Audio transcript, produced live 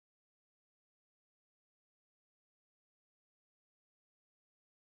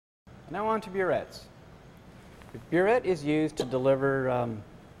Now on to burettes. The burette is used to deliver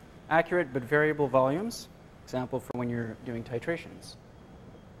accurate but variable volumes. Example for when you're doing titrations.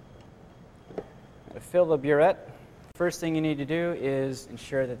 To fill the burette, first thing you need to do is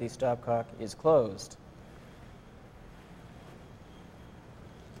ensure that the stopcock is closed.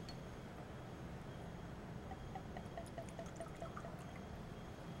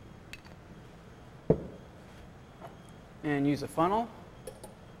 And use a funnel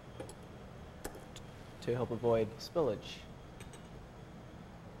to help avoid spillage.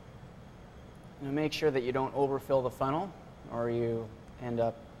 Now make sure that you don't overfill the funnel or you end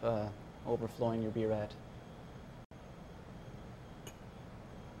up overflowing your burette.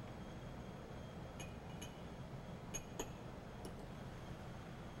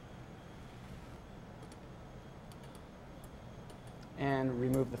 And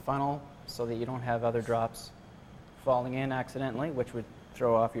remove the funnel so that you don't have other drops falling in accidentally, which would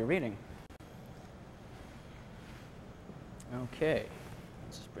throw off your reading. Okay,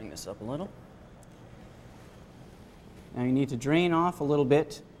 let's just bring this up a little. Now you need to drain off a little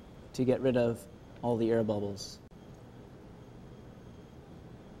bit to get rid of all the air bubbles.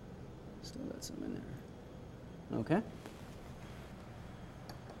 Still got some in there. Okay.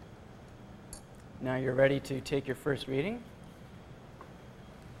 Now you're ready to take your first reading.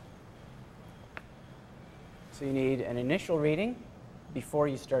 So you need an initial reading before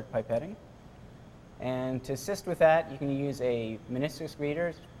you start pipetting. And to assist with that, you can use a meniscus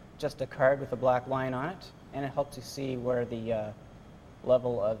reader, just a card with a black line on it, and it helps you see where the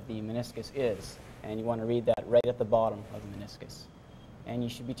level of the meniscus is. And you want to read that right at the bottom of the meniscus. And you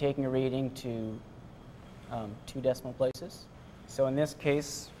should be taking a reading to 2 decimal places. So in this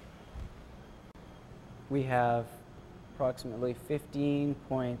case, we have approximately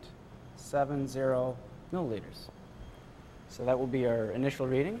 15.70 milliliters. So that will be our initial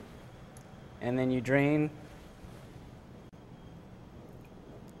reading. And then you drain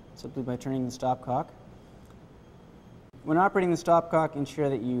simply by turning the stopcock. When operating the stopcock, ensure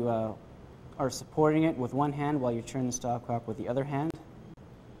that you are supporting it with one hand while you turn the stopcock with the other hand,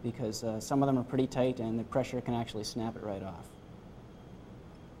 because some of them are pretty tight and the pressure can actually snap it right off.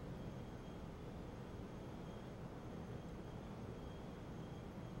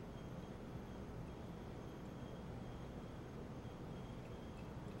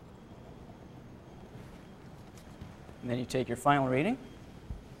 And then you take your final reading.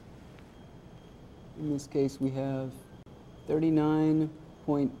 In this case, we have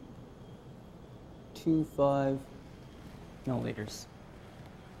 39.25 milliliters.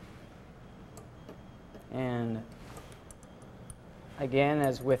 And again,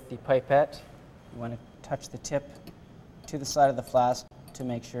 as with the pipette, you want to touch the tip to the side of the flask to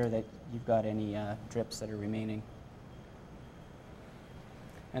make sure that you've got any drips that are remaining.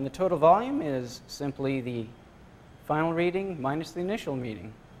 And the total volume is simply the final reading minus the initial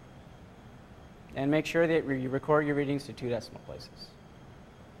reading. And make sure that you record your readings to 2 decimal places.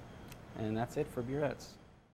 And that's it for burettes.